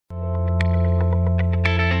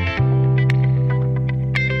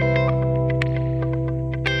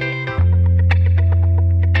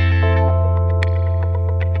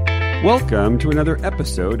Welcome to another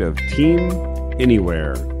episode of Team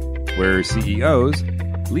Anywhere, where CEOs,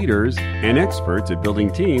 leaders, and experts at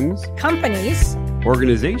building teams, companies,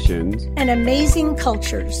 organizations, and amazing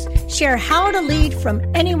cultures share how to lead from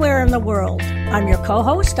anywhere in the world. I'm your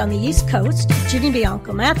co-host on the East Coast, Ginny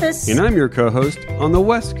Bianco Mathis. And I'm your co-host on the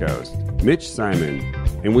West Coast, Mitch Simon.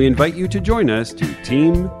 And we invite you to join us to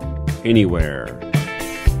Team Anywhere.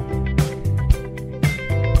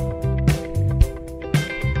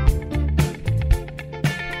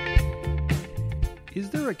 Is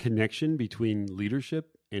there a connection between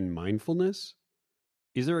leadership and mindfulness?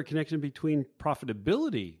 Is there a connection between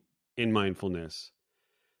profitability and mindfulness?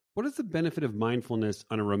 What is the benefit of mindfulness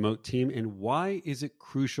on a remote team, and why is it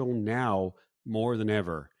crucial now more than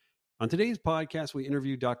ever? On today's podcast, we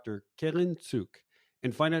interview Dr. Keren Tsuk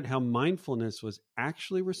and find out how mindfulness was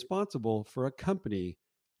actually responsible for a company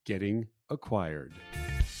getting acquired.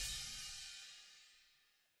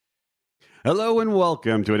 Hello and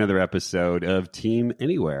welcome to another episode of Team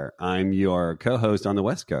Anywhere. I'm your co-host on the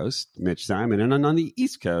West Coast, Mitch Simon, and on the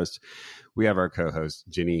East Coast, we have our co-host,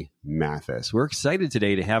 Ginny Mathis. We're excited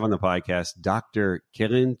today to have on the podcast Dr.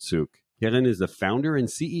 Keren Tsuk. Keren is the founder and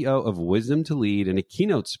CEO of Wisdom to Lead and a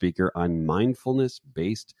keynote speaker on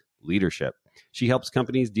mindfulness-based leadership. She helps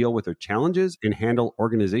companies deal with their challenges and handle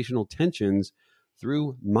organizational tensions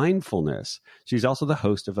through mindfulness. She's also the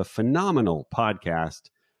host of a phenomenal podcast,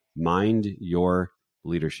 Mind Your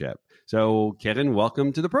Leadership. So, Keren,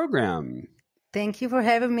 welcome to the program. Thank you for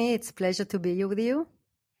having me. It's a pleasure to be here with you.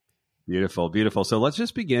 Beautiful, beautiful. So let's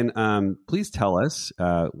just begin. Please tell us,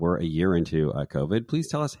 we're a year into COVID. Please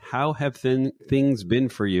tell us, how have things been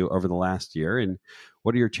for you over the last year, and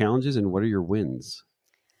what are your challenges and what are your wins?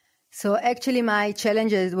 So actually, my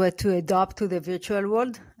challenges were to adapt to the virtual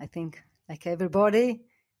world, I think, like everybody.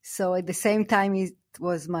 So at the same time, it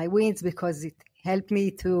was my wins because it helped me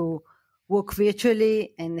to work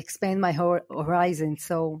virtually and expand my horizon.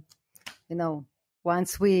 So,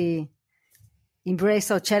 once we embrace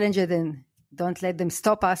our challenges and don't let them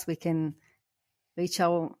stop us, we can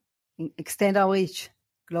extend our reach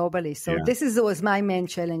globally. So This was my main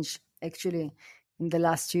challenge actually in the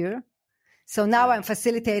last year. So now I'm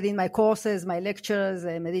facilitating my courses, my lectures,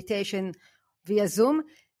 meditation via Zoom.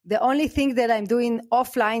 The only thing that I'm doing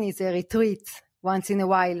offline is a retreat. Once in a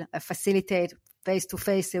while, I facilitate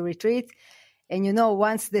face-to-face a retreat. And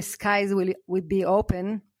once the skies will be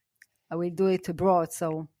open, I will do it abroad.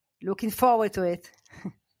 So looking forward to it.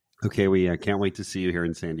 Okay, we can't wait to see you here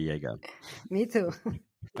in San Diego. Me too.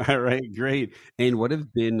 All right, great. And what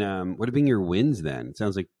have been your wins then? It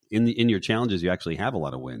sounds like in your challenges, you actually have a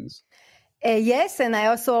lot of wins. Yes, and I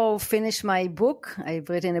also finished my book. I've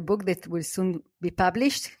written a book that will soon be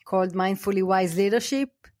published called Mindfully Wise Leadership,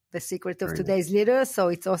 The Secret of Today's Leaders. So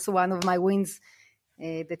it's also one of my wins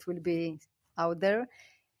that will be out there.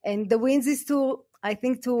 And the wins is to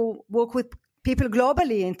work with people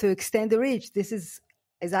globally and to extend the reach. This is,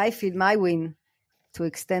 as I feel, my win, to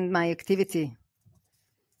extend my activity.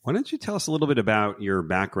 Why don't you tell us a little bit about your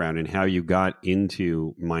background and how you got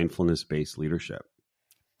into mindfulness-based leadership?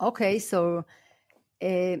 Okay, so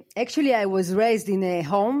actually I was raised in a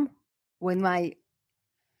home when my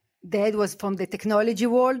dad was from the technology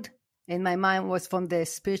world and my mom was from the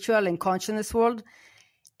spiritual and consciousness world.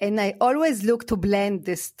 And I always looked to blend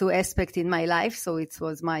these two aspects in my life. So it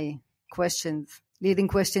was my leading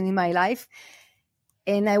question in my life.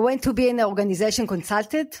 And I went to be an organization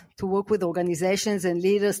consultant to work with organizations and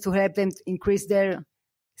leaders to help them increase their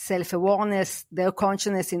self-awareness, their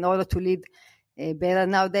consciousness in order to lead better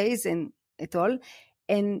nowadays and at all.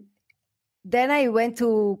 And then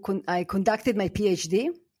I conducted my PhD.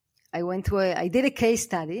 I did a case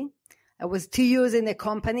study. I was 2 years in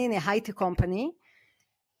a high-tech company.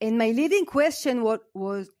 And my leading question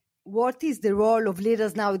was, what is the role of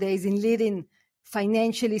leaders nowadays in leading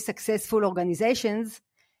financially successful organizations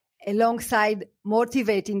alongside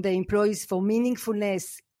motivating the employees for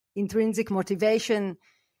meaningfulness, intrinsic motivation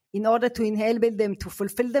in order to enable them to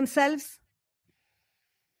fulfill themselves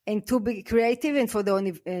and to be creative and for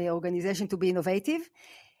the organization to be innovative.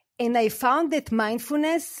 And I found that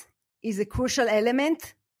mindfulness is a crucial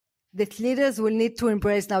element that leaders will need to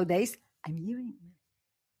embrace nowadays.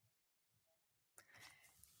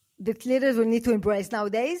 That leaders will need to embrace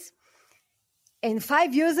nowadays. And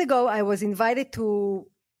 5 years ago, I was invited to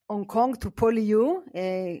Hong Kong to PolyU,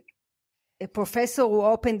 a professor who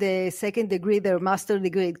opened the second degree, their master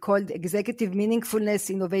degree, called Executive Meaningfulness,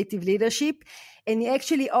 Innovative Leadership. And he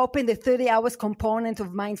actually opened a 30 hours component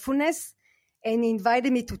of mindfulness and he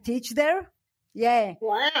invited me to teach there. Yeah.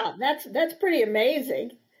 Wow, that's pretty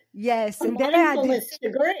amazing. Yes. A mindfulness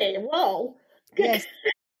degree. Whoa. Yes.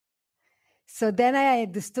 So then I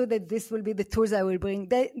understood that this will be the tools I will bring.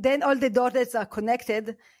 Then all the dots are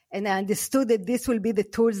connected, and I understood that this will be the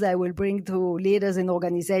tools I will bring to leaders and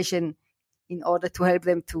organization in order to help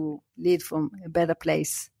them to lead from a better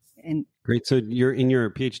place. And great. So you're in your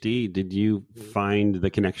PhD. Did you find the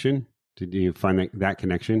connection? Did you find that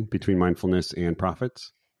connection between mindfulness and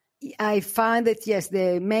profits? I found that, yes,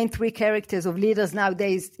 the main three characters of leaders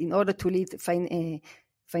nowadays, in order to lead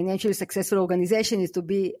financially successful organization, is to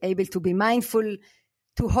be able to be mindful,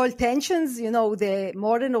 to hold tensions. The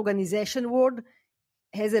modern organization world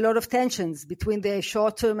has a lot of tensions between the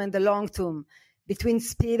short term and the long term, between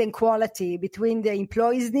speed and quality, between the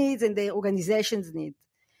employees' needs and the organization's needs.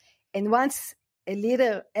 And once a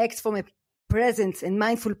leader acts from a present and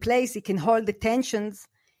mindful place, he can hold the tensions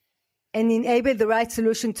and enable the right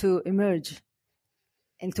solution to emerge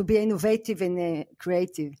and to be innovative and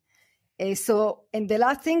creative. And the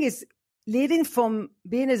last thing is leading from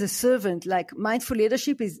being as a servant. Like mindful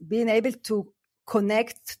leadership is being able to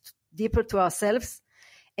connect deeper to ourselves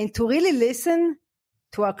and to really listen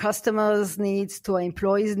to our customers' needs, to our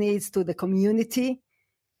employees' needs, to the community,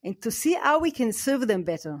 and to see how we can serve them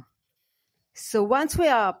better. So once we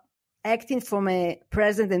are acting from a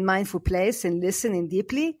present and mindful place and listening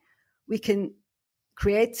deeply, we can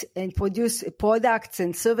create and produce products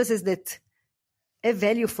and services that have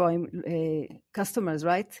value for customers,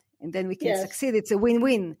 right? And then we can succeed. It's a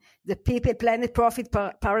win-win. The people, planet, profit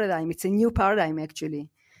paradigm. It's a new paradigm, actually.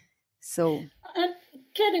 So,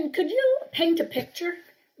 Kevin, could you paint a picture?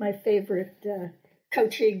 My favorite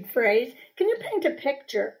coaching phrase. Can you paint a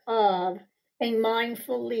picture of a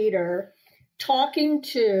mindful leader talking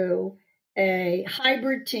to a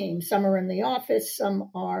hybrid team? Some are in the office,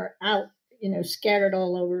 some are out, scattered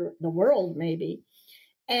all over the world, maybe.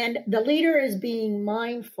 And the leader is being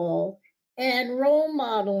mindful and role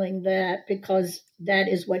modeling that because that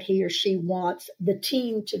is what he or she wants the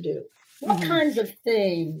team to do. What kinds of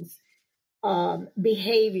things,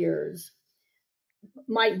 behaviors,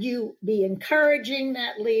 might you be encouraging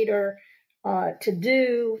that leader to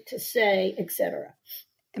do, to say, etc.?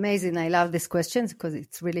 Amazing. I love these questions because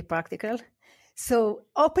it's really practical. So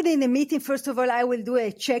opening a meeting, first of all, I will do a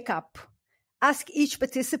checkup. Ask each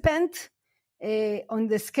participant on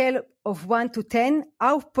the scale of 1 to 10,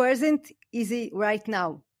 how present is he right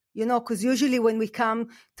now? Because usually when we come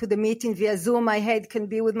to the meeting via Zoom, my head can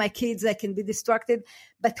be with my kids, I can be distracted.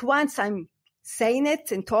 But once I'm saying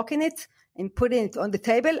it and talking it and putting it on the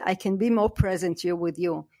table, I can be more present here with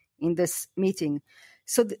you in this meeting.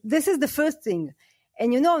 So this is the first thing.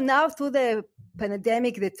 And now through the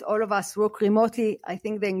pandemic that all of us work remotely, I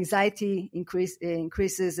think the anxiety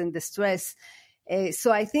increases and the stress.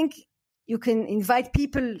 So I think you can invite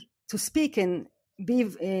people to speak and be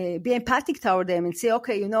empathic toward them and say,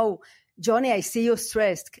 okay, Johnny, I see you're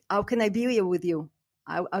stressed. How can I be here with you?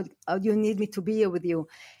 How do you need me to be here with you?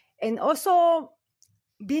 And also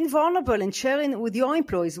being vulnerable and sharing with your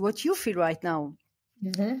employees what you feel right now.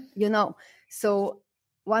 So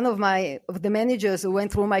one of the managers who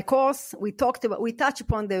went through my course, we touched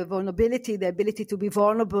upon the vulnerability, the ability to be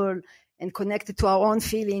vulnerable and connected to our own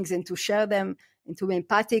feelings and to share them and to be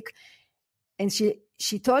empathic. And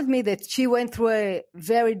she told me that she went through a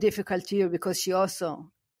very difficult year because she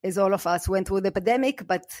also, as all of us, went through the pandemic.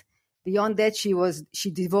 But beyond that,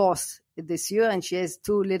 she divorced this year and she has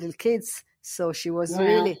 2 little kids. So she was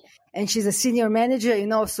really, and she's a senior manager,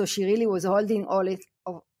 so she really was holding all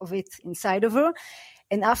of it inside of her.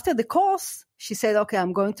 And after the course, she said, okay,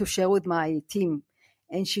 I'm going to share with my team.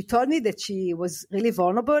 And she told me that she was really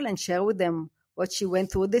vulnerable and share with them what she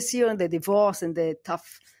went through this year and the divorce and the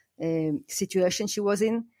tough situation she was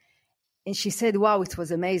in. And she said, wow, it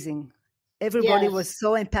was amazing. Everybody was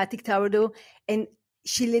so empathic toward her. And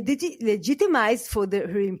she legitimized for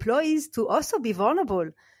her employees to also be vulnerable.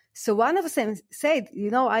 So one of them said,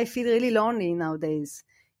 I feel really lonely nowadays.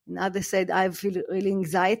 And others said, I feel really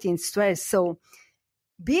anxiety and stress. So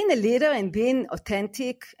being a leader and being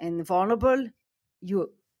authentic and vulnerable,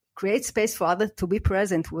 you create space for others to be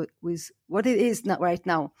present with what it is right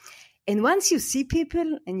now. And once you see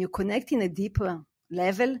people and you connect in a deeper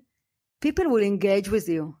level, people will engage with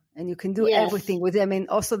you and you can do everything with them. And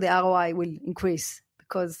also the ROI will increase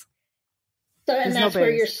because and that's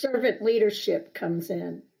where your servant leadership comes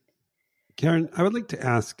in. Karen, I would like to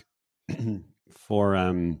ask for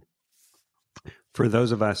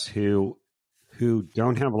those of us who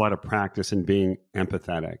don't have a lot of practice in being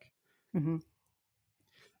empathetic. Mm-hmm.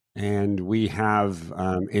 And we have,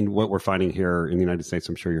 in what we're finding here in the United States,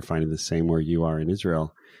 I'm sure you're finding the same where you are in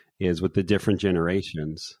Israel, is with the different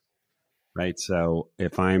generations, right? So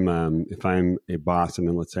if I'm a boss and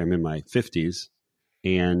then let's say I'm in my 50s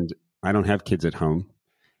and I don't have kids at home,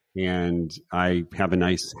 and I have a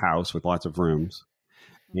nice house with lots of rooms.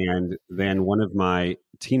 And then one of my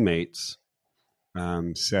teammates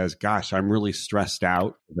says, gosh, I'm really stressed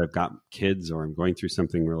out. I've got kids or I'm going through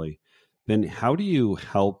something really. Then how do you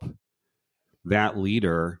help that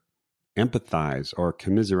leader empathize or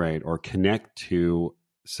commiserate or connect to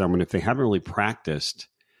someone if they haven't really practiced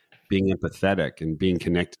being empathetic and being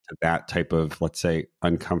connected to that type of, let's say,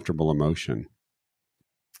 uncomfortable emotion?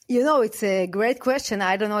 It's a great question.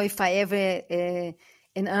 I don't know if I have an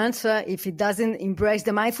answer if it doesn't embrace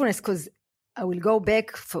the mindfulness, because I will go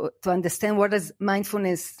back to understand what does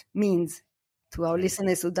mindfulness means to our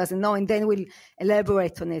listeners who doesn't know, and then we'll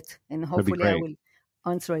elaborate on it, and hopefully I will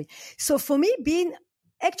answer it. So for me,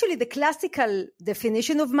 actually the classical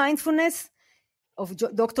definition of mindfulness of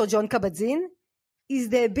Dr. Jon Kabat-Zinn is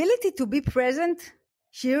the ability to be present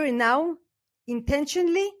here and now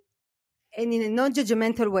intentionally and in a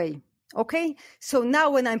non-judgmental way. Okay? So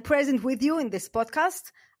now when I'm present with you in this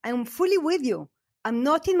podcast, I'm fully with you. I'm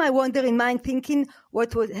not in my wandering mind thinking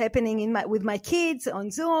what was happening with my kids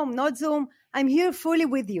on Zoom, not Zoom. I'm here fully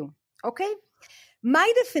with you. Okay? My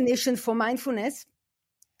definition for mindfulness,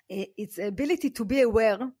 it's the ability to be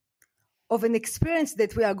aware of an experience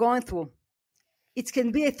that we are going through. It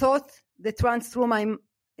can be a thought that runs through my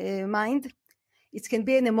mind. It can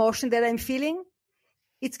be an emotion that I'm feeling.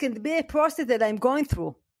 It can be a process that I'm going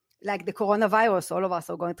through, like the coronavirus, all of us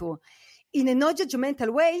are going through, in a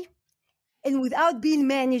non-judgmental way and without being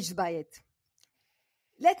managed by it.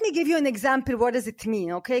 Let me give you an example. What does it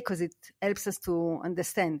mean? Okay, because it helps us to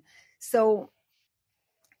understand. So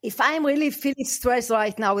if I'm really feeling stressed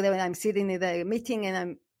right now when I'm sitting in the meeting and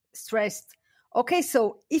I'm stressed, okay,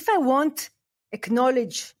 so if I want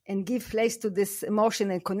acknowledge and give place to this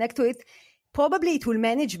emotion and connect to it, probably it will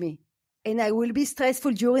manage me. And I will be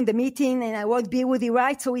stressful during the meeting and I won't be with you,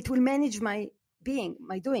 right? So it will manage my being,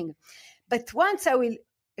 my doing. But once I will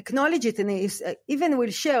acknowledge it and even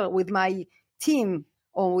will share with my team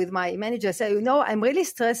or with my manager, say, I'm really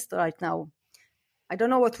stressed right now. I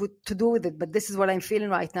don't know what to do with it, but this is what I'm feeling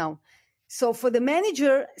right now. So for the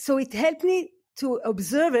manager, so it helped me to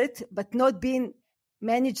observe it, but not being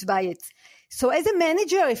managed by it. So as a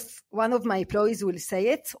manager, if one of my employees will say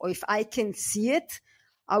it, or if I can see it,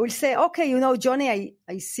 I will say, okay, Johnny,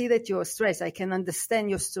 I see that you're stressed. I can understand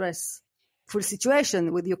your stressful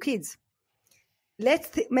situation with your kids. Let's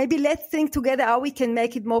think together how we can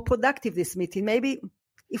make it more productive, this meeting. Maybe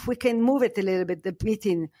if we can move it a little bit, the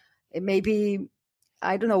meeting, maybe,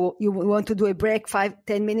 I don't know, you want to do a break,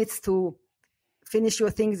 5-10 minutes to finish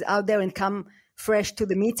your things out there and come fresh to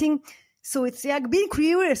the meeting. So it's like being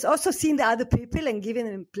curious, also seeing the other people and giving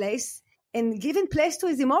them place and giving place to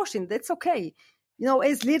his emotion. That's okay.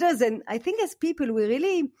 As leaders, and I think as people,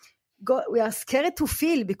 we are scared to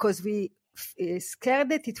feel because we scared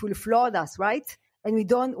that it will flood us, right? And we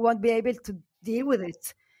won't be able to deal with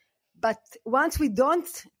it. But once we don't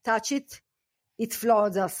touch it, it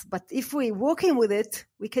floods us. But if we're working with it,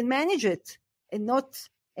 we can manage it and not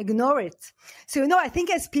ignore it. So, I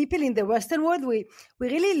think as people in the Western world, we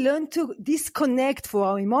really learn to disconnect for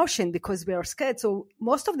our emotion because we are scared. So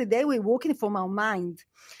most of the day we're working from our mind.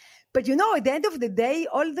 But at the end of the day,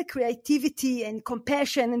 all the creativity and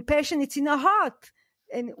compassion and passion, it's in our heart.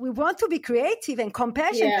 And we want to be creative and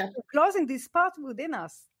compassionate, closing this part within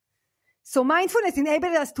us. So mindfulness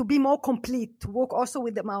enables us to be more complete, to work also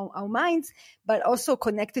with our minds, but also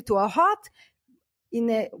connected to our heart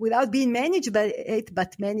without being managed by it,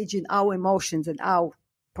 but managing our emotions and our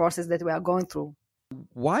process that we are going through.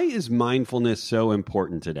 Why is mindfulness so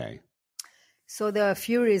important today? So there are a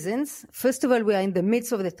few reasons. First of all, we are in the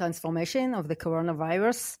midst of the transformation of the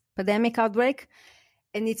coronavirus pandemic outbreak,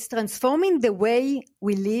 and it's transforming the way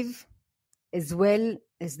we live as well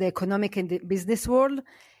as the economic and the business world.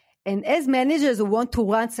 And as managers who want to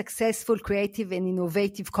run successful, creative, and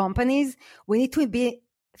innovative companies, we need to be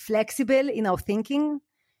flexible in our thinking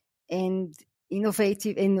and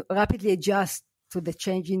innovative and rapidly adjust to the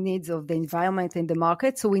changing needs of the environment and the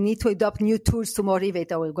market. So we need to adopt new tools to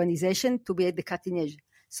motivate our organization to be at the cutting edge.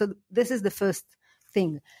 So this is the first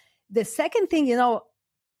thing. The second thing,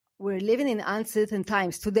 we're living in uncertain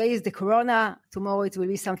times. Today is the corona. Tomorrow it will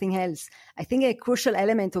be something else. I think a crucial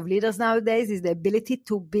element of leaders nowadays is the ability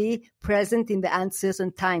to be present in the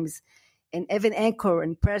uncertain times and have an anchor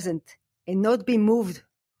and present and not be moved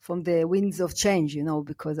from the winds of change,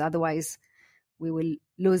 because otherwise we will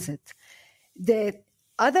lose it. The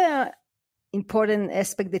other important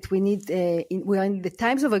aspect that we need, we are in the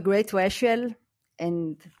times of a great racial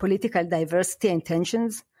and political diversity and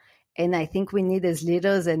tensions. And I think we need as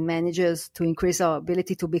leaders and managers to increase our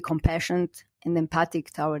ability to be compassionate and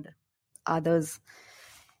empathic toward others.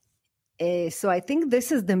 So I think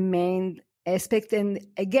this is the main aspect. And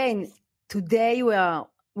again, today we are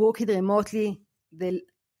working remotely. The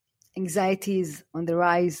anxiety is on the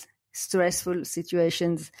rise, stressful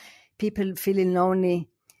situations, people feeling lonely.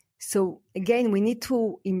 So again, we need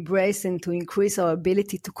to embrace and to increase our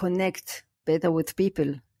ability to connect better with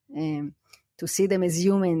people, to see them as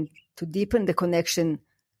human, to deepen the connection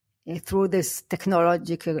through this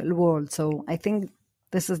technological world. So I think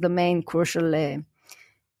this is the main crucial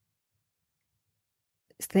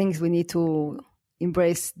things we need to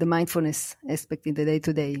embrace, the mindfulness aspect in the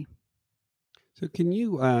day-to-day. So can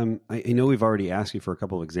you, I know we've already asked you for a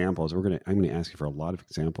couple of examples. I'm going to ask you for a lot of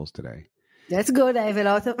examples today. That's good. I have a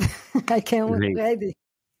lot of, I can't wait ready.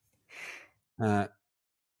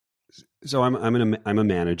 So I'm a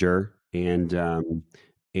manager, and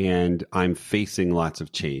I'm facing lots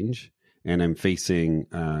of change, and I'm facing,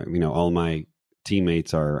 all my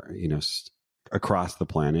teammates are, across the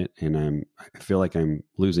planet, and I feel like I'm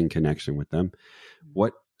losing connection with them.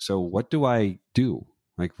 What do I do?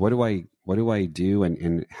 Like, what do I do,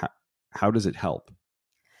 and how does it help?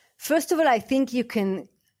 First of all, I think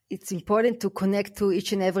it's important to connect to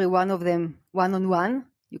each and every one of them one-on-one.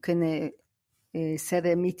 You can set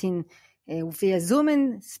a meeting via Zoom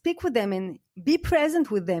and speak with them and be present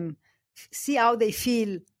with them. See how they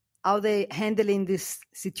feel, how they handling this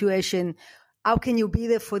situation. How can you be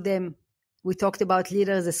there for them? We talked about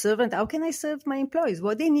leader as a servant. How can I serve my employees?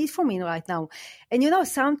 What they need from me right now? And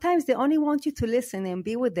sometimes they only want you to listen and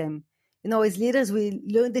be with them. As leaders, we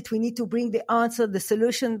learn that we need to bring the answer, the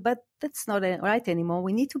solution, but that's not right anymore.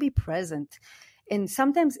 We need to be present. And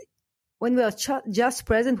sometimes when we are just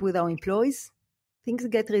present with our employees, things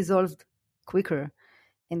get resolved quicker,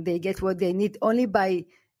 and they get what they need only by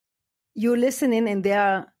you listening and they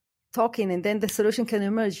are talking, and then the solution can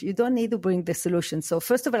emerge. You don't need to bring the solution. So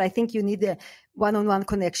first of all, I think you need a one-on-one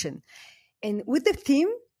connection. And with the team,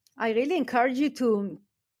 I really encourage you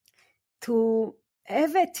to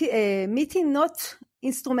have a meeting, not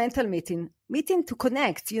instrumental meeting to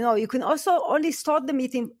connect. You can also only start the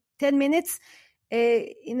meeting 10 minutes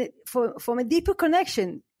from a deeper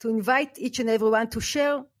connection, to invite each and everyone to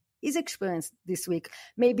share his experience this week.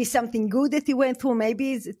 Maybe something good that he went through,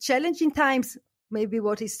 maybe it's challenging times, maybe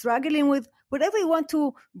what he's struggling with, whatever you want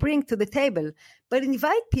to bring to the table. But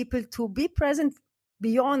invite people to be present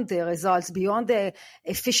beyond the results, beyond the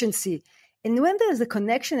efficiency. And when there's a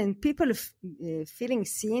connection and people feeling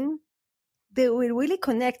seen, they will really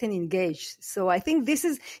connect and engage. So I think this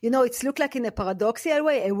is, it's looked like in a paradoxical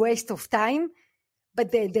way, a waste of time.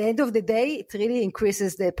 But at the end of the day, it really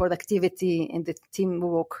increases the productivity and the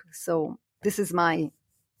teamwork. So this is my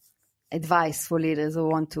advice for leaders who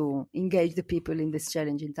want to engage the people in these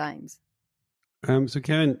challenging times. So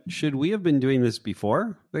Kevin, should we have been doing this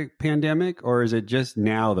before the pandemic, or is it just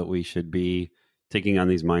now that we should be taking on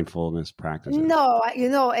these mindfulness practices? No,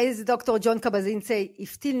 as Dr. John Kabat-Zinn say,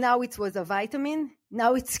 if till now it was a vitamin,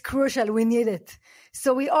 now it's crucial. We need it.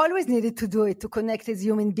 So we always needed to do it, to connect as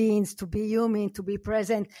human beings, to be human, to be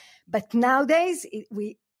present. But nowadays,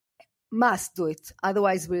 we must do it.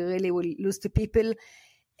 Otherwise, we really will lose the people.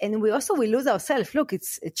 And we also will lose ourselves. Look,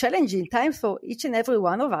 it's a challenging time for each and every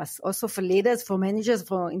one of us, also for leaders, for managers,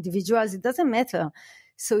 for individuals. It doesn't matter.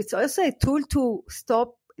 So it's also a tool to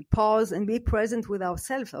stop, pause, and be present with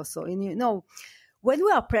ourselves also. And when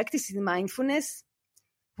we are practicing mindfulness,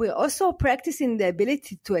 we're also practicing the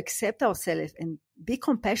ability to accept ourselves and be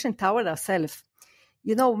compassionate toward ourselves.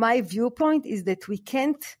 My viewpoint is that we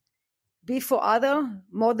can't be for others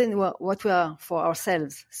more than what we are for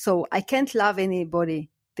ourselves. So I can't love anybody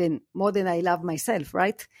more than I love myself,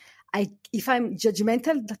 right? If I'm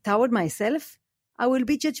judgmental toward myself, I will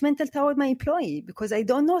be judgmental toward my employee because I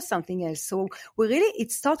don't know something else. So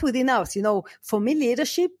it starts within us. For me,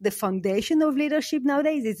 leadership, the foundation of leadership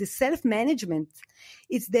nowadays is the self-management.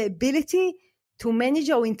 It's the ability to manage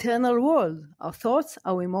our internal world, our thoughts,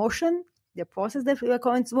 our emotion, the process that we are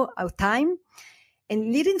going through, our time.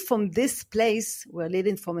 And leading from this place, we're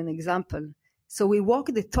leading from an example. So we walk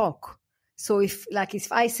the talk. So if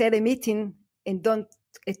I set a meeting and don't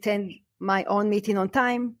attend my own meeting on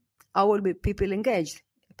time, how will be people engaged?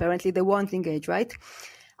 Apparently they won't engage, right?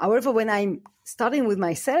 However, when I'm starting with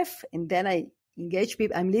myself and then I engage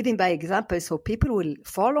people, I'm leading by example, so people will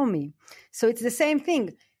follow me. So it's the same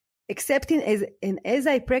thing. Accepting as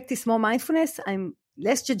I practice more mindfulness, I'm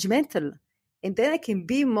less judgmental. And then I can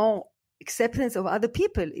be more acceptance of other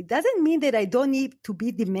people. It doesn't mean that I don't need to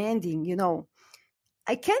be demanding,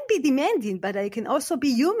 I can be demanding, but I can also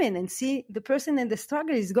be human and see the person and the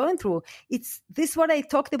struggle is going through. It's this what I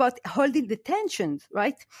talked about, holding the tension,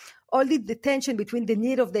 right? Holding the tension between the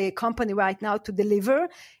need of the company right now to deliver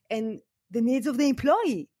and the needs of the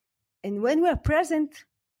employee. And when we're present,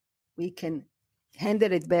 we can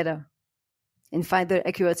handle it better and find the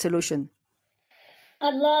accurate solution. I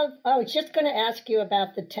was just going to ask you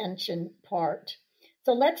about the tension part.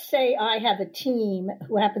 So let's say I have a team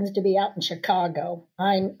who happens to be out in Chicago.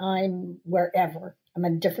 I'm wherever. I'm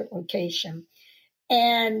in a different location.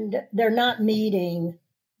 And they're not meeting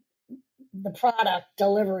the product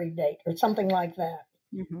delivery date or something like that.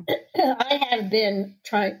 Mm-hmm. I have been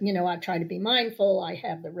I try to be mindful. I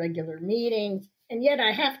have the regular meetings, and yet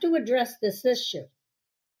I have to address this issue.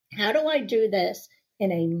 How do I do this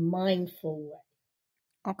in a mindful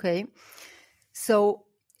way? Okay. So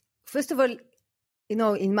first of all,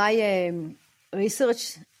 in my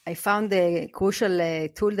research, I found a crucial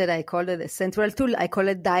tool that I call it a central tool. I call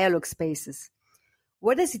it dialogue spaces.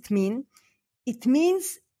 What does it mean? It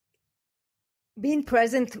means being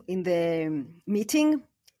present in the meeting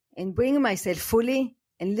and bringing myself fully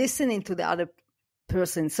and listening to the other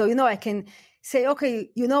person. So, I can say, okay,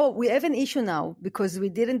 we have an issue now because we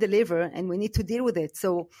didn't deliver and we need to deal with it.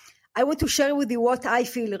 So I want to share with you what I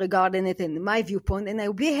feel regarding it and my viewpoint. And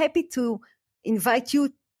I'll be happy to invite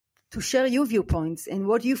you to share your viewpoints and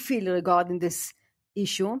what you feel regarding this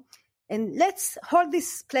issue. And let's hold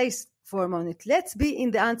this place for a moment. Let's be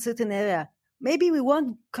in the uncertain area. Maybe we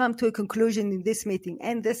won't come to a conclusion in this meeting,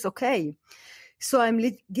 and that's okay. So I'm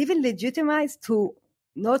given legitimized to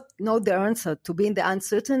not know the answer, to be in the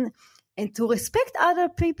uncertain, and to respect other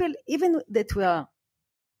people, even that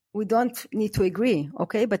we don't need to agree,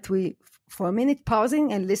 okay? But we, for a minute,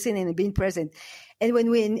 pausing and listening and being present. And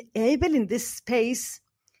when we enable in this space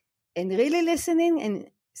and really listening,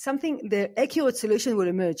 and the accurate solution will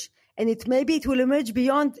emerge. And it will emerge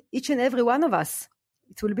beyond each and every one of us.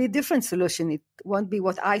 It will be a different solution. It won't be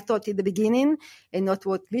what I thought in the beginning and not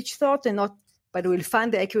what Mitch thought, but we'll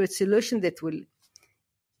find the accurate solution that will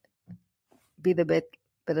be the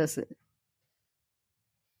better.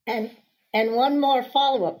 And one more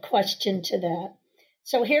follow-up question to that.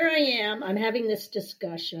 So here I am. I'm having this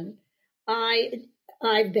discussion.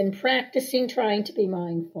 I've been practicing trying to be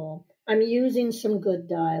mindful. I'm using some good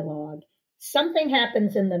dialogue. Something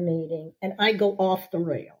happens in the meeting, and I go off the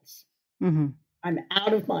rails. Mm-hmm. I'm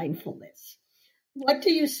out of mindfulness. What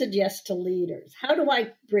do you suggest to leaders? How do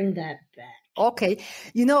I bring that back? Okay.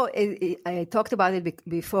 I talked about it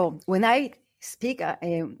before. When I speak,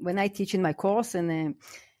 when I teach in my course, and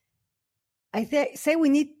I say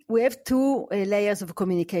we have two layers of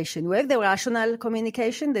communication. We have the rational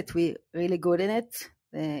communication that we're really good in it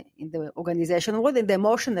in the organizational world, and the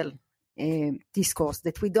emotional discourse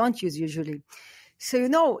that we don't use usually.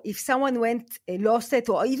 So, if someone lost it,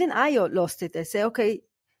 or even I lost it, I say, okay,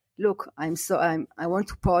 look, I want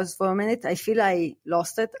to pause for a minute. I feel I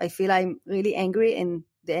lost it. I feel I'm really angry, and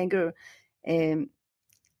the anger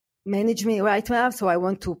manage me right now. So I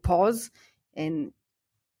want to pause and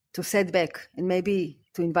to set back, and maybe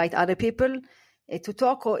to invite other people to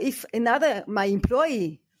talk. Or if my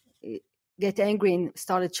employee get angry and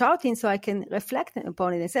started shouting, so I can reflect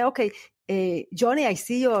upon it and say, okay, Johnny, I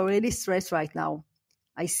see you are really stressed right now.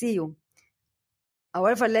 I see you.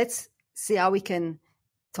 However, let's see how we can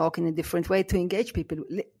talk in a different way to engage people.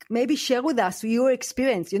 Maybe share with us your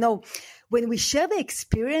experience. When we share the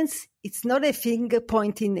experience, it's not a finger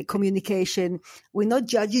pointing communication. We're not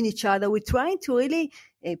judging each other. We're trying to really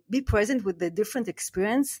be present with the different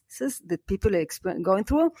experiences that people are going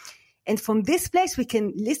through. And from this place, we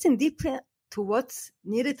can listen deeper to what's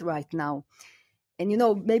needed right now. And,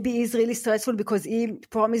 maybe he's really stressful because he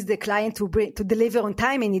promised the client to deliver on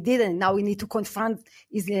time and he didn't. Now we need to confront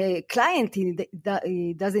his client.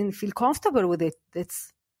 He doesn't feel comfortable with it.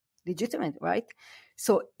 That's legitimate, right?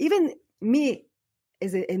 So even me,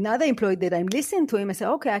 as another employee that I'm listening to him, I say,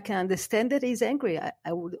 okay, I can understand that he's angry.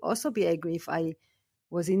 I would also be angry if I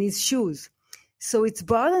was in his shoes. So it's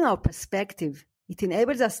broaden our perspective. It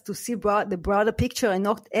enables us to see the broader picture and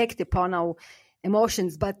not act upon our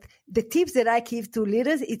emotions. But the tips that I give to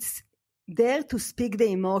leaders, it's dare to speak the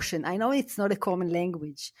emotion. I know it's not a common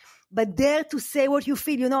language, but dare to say what you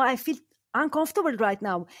feel. I feel uncomfortable right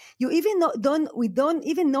now. We don't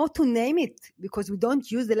even know to name it because we don't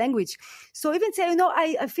use the language. So even say,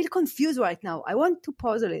 I feel confused right now. I want to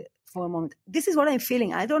pause for a moment. This is what I'm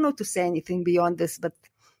feeling. I don't know to say anything beyond this, but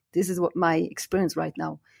this is what my experience right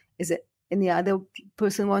now. Is it any other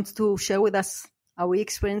person wants to share with us how we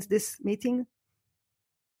experienced this meeting?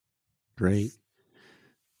 Great.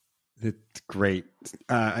 That's great.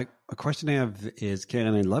 A question I have is,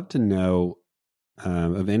 Karen, I'd love to know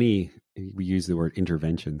of any, we use the word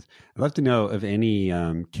interventions. I'd love to know of any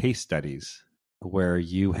case studies where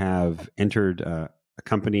you have entered a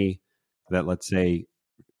company that, let's say,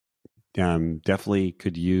 definitely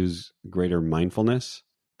could use greater mindfulness.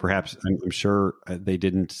 Perhaps, I'm sure they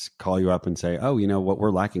didn't call you up and say, oh, what we're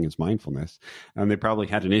lacking is mindfulness. They probably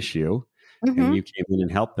had an issue. And you came in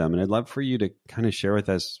and helped them. And I'd love for you to kind of share with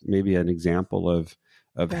us maybe an example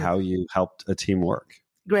of how you helped a team work.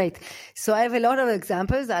 Great. So I have a lot of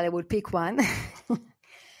examples. I would pick one.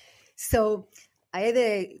 So I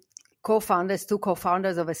had two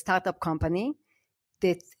co-founders of a startup company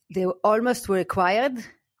that they almost were acquired,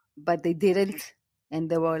 but they didn't. And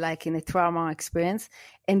they were like in a trauma experience.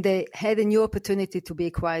 And they had a new opportunity to be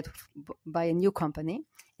acquired by a new company.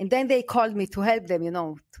 And then they called me to help them,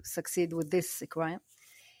 to succeed with this acquisition.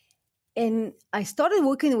 And I started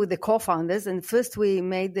working with the co-founders. And first we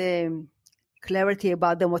made the clarity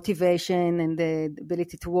about the motivation and the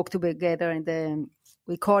ability to work together. And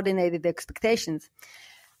we coordinated the expectations.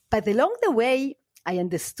 But along the way, I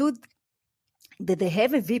understood that they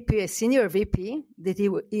have a VP, a senior VP, that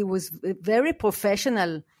he was very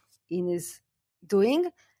professional in his doing.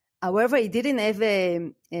 However, he didn't have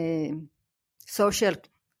a social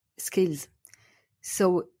skills.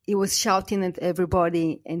 So he was shouting at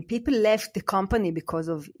everybody, and people left the company because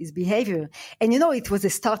of his behavior. And it was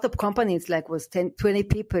a startup company. It's like was 10, 20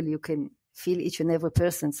 people. You can feel each and every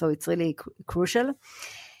person. So it's really crucial.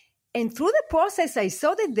 And through the process, I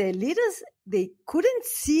saw that the leaders, they couldn't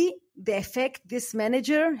see the effect this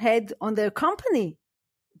manager had on their company.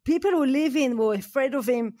 People who live in were afraid of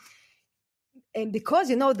him. And because,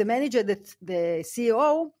 the manager, that the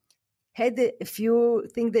CEO, had a few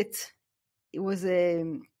things that he was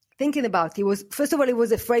thinking about. First of all, he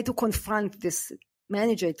was afraid to confront this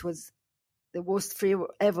manager. It was the worst fear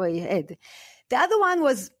ever he had. The other one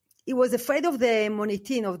was he was afraid of the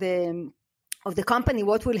monitoring of the company.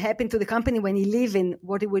 What will happen to the company when he leaves, and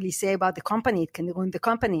what will he say about the company? It can ruin the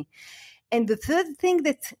company. And the third thing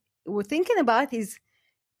that we're thinking about is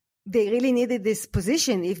they really needed this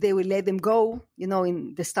position. If they will let them go,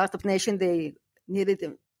 in the startup nation, they needed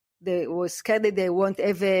them. They were scared that they won't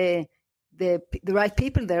have the right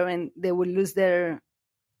people there, and they will lose their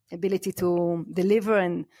ability to deliver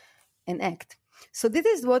and act. So this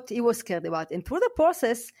is what he was scared about. And through the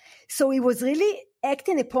process, so he was really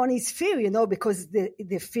acting upon his fear, because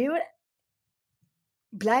the fear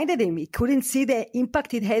blinded him. He couldn't see the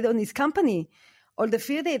impact it had on his company, or the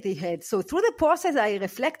fear that he had. So through the process, I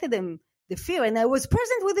reflected him the fear, and I was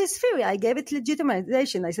present with his fear. I gave it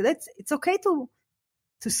legitimization. I said, it's okay to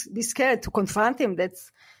be scared, to confront him.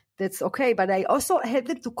 That's okay. But I also had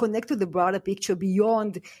them to connect to the broader picture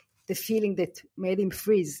beyond the feeling that made him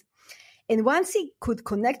freeze. And once he could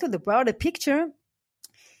connect to the broader picture,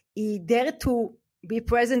 he dared to be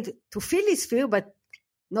present, to feel his fear, but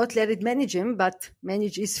not let it manage him, but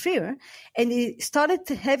manage his fear. And he started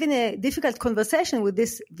having a difficult conversation with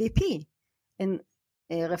this VP and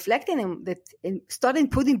reflecting him that, and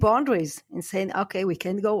started putting boundaries and saying, okay, we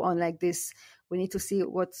can't go on like this. We need to see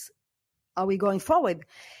are we going forward?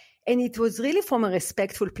 And it was really from a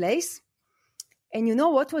respectful place. And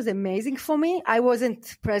what was amazing for me? I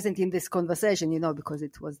wasn't present in this conversation, because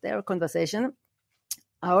it was their conversation.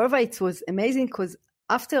 However, it was amazing because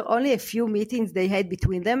after only a few meetings they had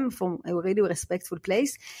between them from a really respectful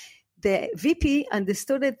place, the VP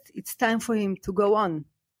understood that it's time for him to go on.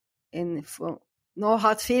 And for no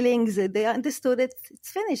hard feelings, they understood it.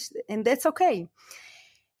 It's finished, and that's okay.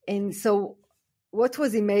 And so what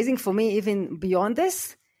was amazing for me, even beyond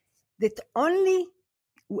this, that only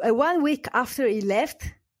 1 week after he left,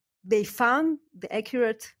 they found the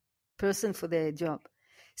accurate person for the job.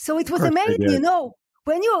 So it was amazing,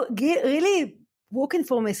 when you're really working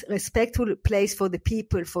from a respectful place for the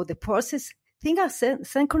people, for the process, things are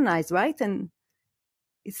synchronized, right? And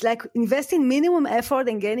it's like investing minimum effort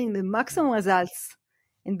and getting the maximum results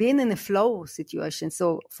and being in a flow situation.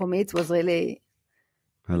 So for me, it was really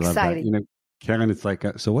exciting. That. Karen, it's like,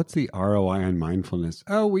 so what's the ROI on mindfulness?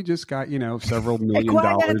 Oh, we just got, several $1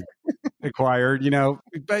 million acquired,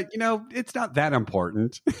 but, it's not that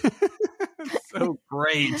important. So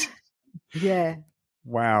great. Yeah.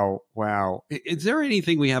 Wow. Is there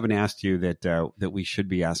anything we haven't asked you that we should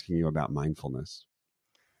be asking you about mindfulness?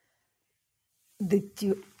 That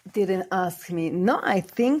you didn't ask me? No, I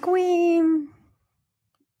think you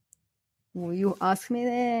asked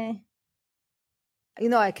me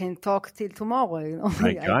I can talk till tomorrow.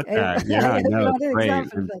 I got that. Yeah, no, great.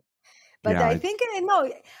 But yeah, I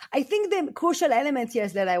think the crucial element,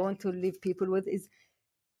 yes, that I want to leave people with is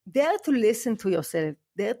dare to listen to yourself,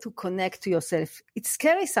 dare to connect to yourself. It's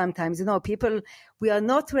scary sometimes, people, we are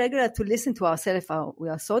not regular to listen to ourselves. We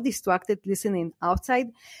are so distracted listening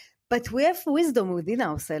outside, but we have wisdom within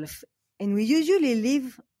ourselves, and we usually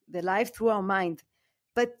live the life through our mind.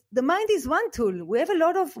 But the mind is one tool. We have a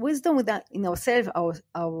lot of wisdom in ourselves,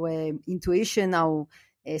 our intuition, our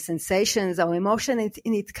sensations, our emotion, and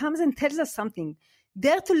it comes and tells us something.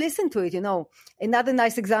 Dare to listen to it, Another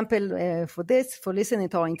nice example for listening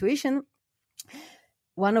to our intuition.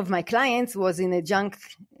 One of my clients was in a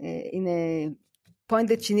point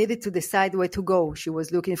that she needed to decide where to go. She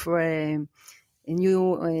was looking for a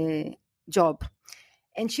new job.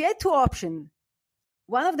 And she had two options.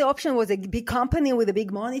 One of the options was a big company with a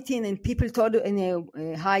big money team, and people told her in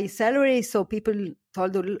a high salary. So people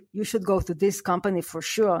told her, you should go to this company for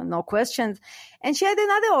sure, no questions. And she had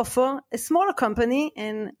another offer, a smaller company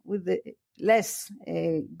and with less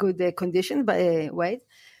good conditions, but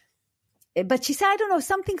But she said, I don't know,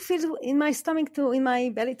 something feels in my stomach, in my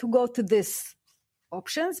belly to go to this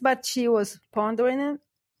options. But she was pondering it,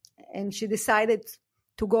 and she decided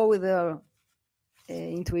to go with her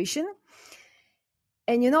intuition.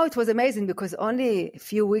 And it was amazing because only a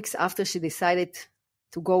few weeks after she decided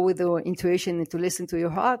to go with her intuition and to listen to her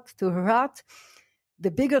heart,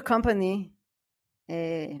 the bigger company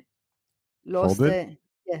lost.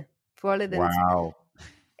 Folded. Wow.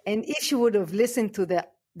 And if she would have listened to the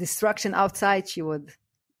distraction outside, she would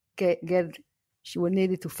she would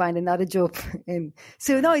need to find another job. And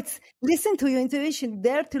so, it's listen to your intuition,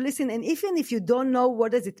 dare to listen. And even if you don't know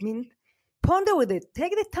what does it mean, ponder with it,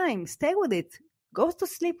 take the time, stay with it, go to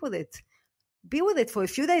sleep with it, be with it for a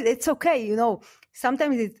few days. It's okay.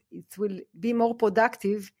 Sometimes it will be more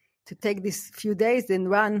productive to take these few days than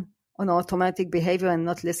run on automatic behavior and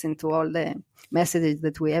not listen to all the messages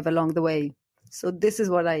that we have along the way. So this is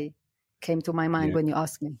what came to my mind when you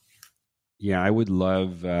asked me. Yeah, I would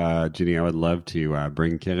love, Ginny, I would love to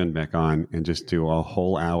bring Keren back on and just do a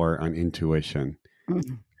whole hour on intuition.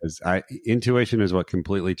 Because intuition is what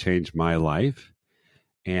completely changed my life.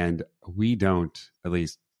 And we don't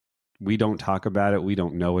talk about it. We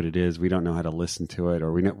don't know what it is. We don't know how to listen to it,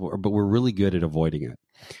 but we're really good at avoiding it.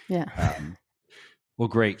 Yeah. Well,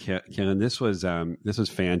 great, Keren. This was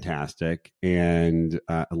fantastic, and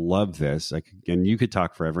I love this. And you could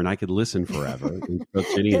talk forever, and I could listen forever.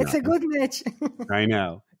 It's a good match. I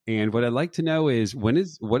know. And what I'd like to know is what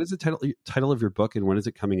is the title of your book, and when is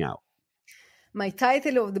it coming out? My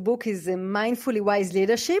title of the book is Mindfully Wise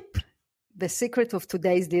Leadership: The Secret of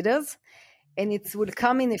Today's Leaders, and it will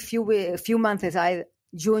come in a few months.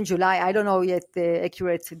 June, July. I don't know yet the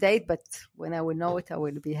accurate date, but when I will know it, I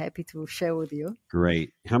will be happy to share with you.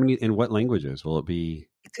 Great. How many? In what languages will it be?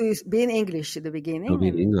 It will be in English at the beginning. It'll be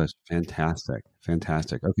in English. Fantastic.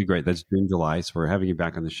 Okay, great. That's June, July. So we're having you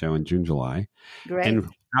back on the show in June, July. Great. And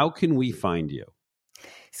how can we find you?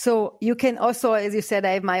 So you can also, as you said,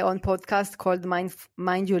 I have my own podcast called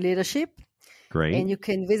Mind Your Leadership. Great. And you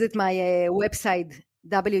can visit my website,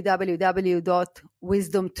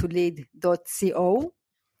 www.wisdomtolead.co.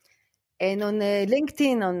 And on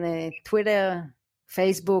LinkedIn, on Twitter,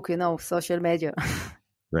 Facebook, social media.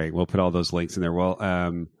 Great. We'll put all those links in there. Well,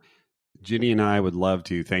 Ginny and I would love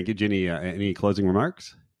to thank you. Ginny, any closing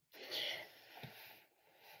remarks?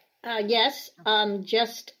 Yes.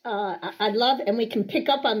 I'd love, and we can pick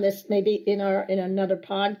up on this maybe in another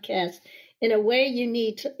podcast. In a way,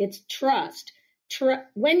 it's trust.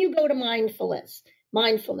 When you go to mindfulness,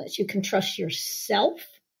 you can trust yourself,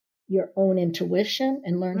 your own intuition,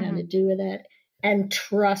 and learn how to do that, and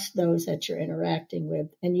trust those that you're interacting with,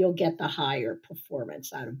 and you'll get the higher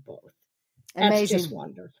performance out of both. That's amazing. Just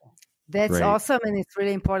wonderful. That's Great. Awesome, and it's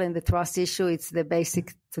really important. The trust issue, it's the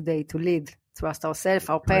basic today to lead. Trust ourselves,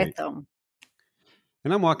 our pattern.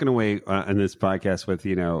 And I'm walking away on this podcast with,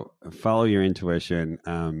 follow your intuition,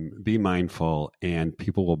 be mindful, and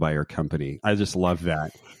people will buy your company. I just love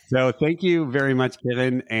that. So thank you very much,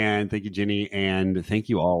 Keren, and thank you, Ginny, and thank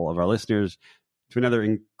you all of our listeners to another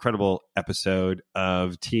incredible episode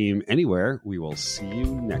of Team Anywhere. We will see you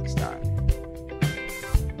next time.